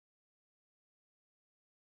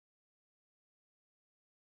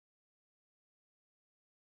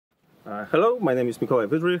Hello, my name is Mikolaj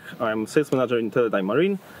Wydrych. I'm sales manager in Teledyne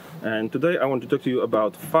Marine, and today I want to talk to you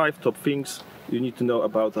about 5 top things you need to know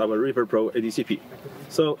about our RiverPro ADCP.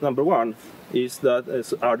 So number one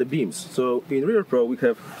are the beams. So in RiverPro we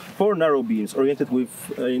have 4 narrow beams oriented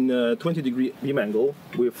in 20-degree beam angle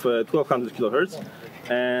with 1200 kHz,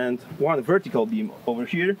 and 1 vertical beam over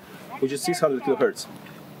here which is 600 kHz.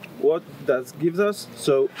 What that gives us?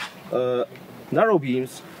 So narrow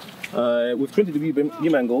beams with 20-degree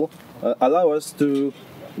beam angle allow us to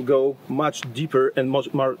go much deeper and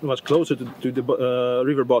much closer to the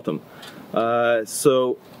river bottom.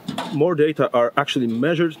 So more data are actually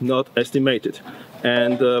measured, not estimated.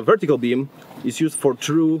 And vertical beam is used for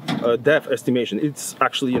true depth estimation. It's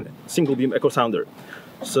actually a single beam echo sounder.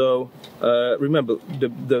 So remember,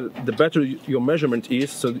 the better your measurement is,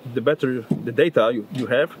 so the better the data you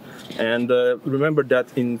have. And remember that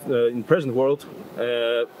in present world,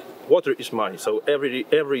 water is money, so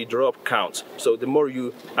every drop counts. So the more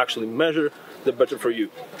you actually measure, the better for you.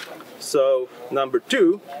 So number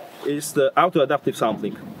 2 is the auto-adaptive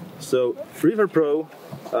sampling. So RiverPro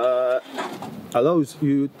allows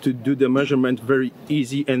you to do the measurement very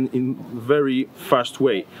easy and in very fast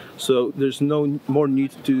way. So there's no more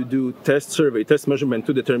need to do test measurement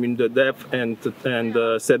to determine the depth and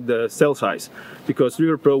set the cell size, because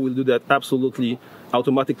RiverPro will do that absolutely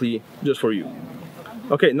automatically just for you.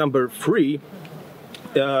 Okay, number 3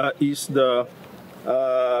 is the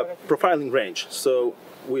profiling range. So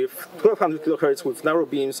with 1200 kHz with narrow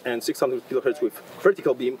beams and 600 kHz with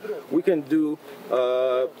vertical beam, we can do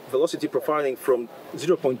velocity profiling from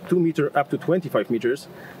 0.2 meter up to 25 meters,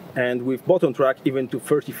 and with bottom track even to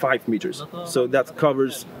 35 meters. So that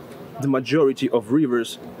covers the majority of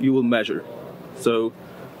rivers you will measure. So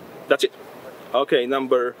that's it. Okay,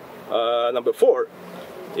 number 4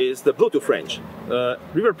 is the Bluetooth range.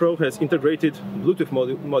 RiverPro has integrated Bluetooth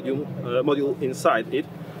module inside it,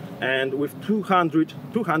 and with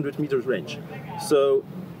 200 meters range. So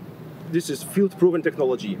this is field-proven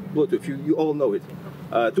technology, Bluetooth. You all know it.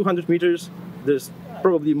 200 meters, there's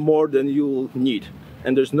probably more than you'll need,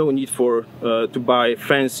 and there's no need for to buy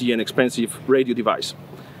fancy and expensive radio device.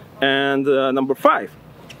 And number 5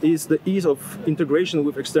 is the ease of integration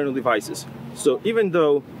with external devices. So even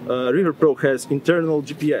though RiverPro has internal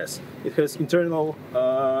GPS, it has internal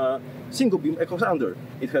single beam echo sounder,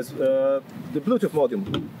 it has the Bluetooth module,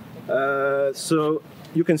 so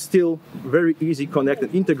you can still very easy connect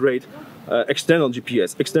and integrate external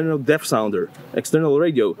GPS, external depth sounder, external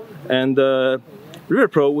radio, and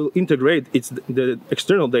RiverPro will integrate the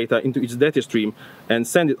external data into its data stream and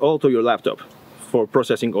send it all to your laptop for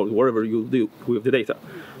processing or whatever you do with the data.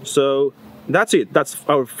 So that's it. That's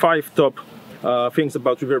our 5 top things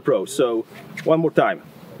about RiverPro. So one more time,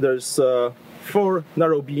 there's 4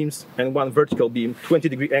 narrow beams and 1 vertical beam,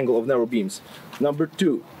 20-degree angle of narrow beams. Number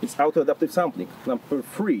 2 is auto-adaptive sampling. Number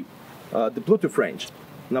 3, the Bluetooth range.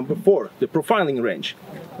 Number 4, the profiling range,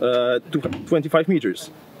 to 25 meters.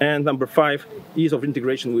 And number 5, ease of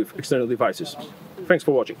integration with external devices. Thanks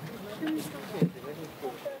for watching.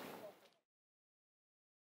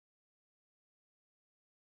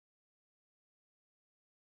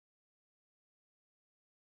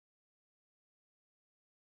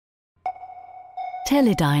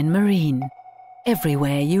 Teledyne Marine.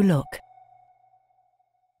 Everywhere you look.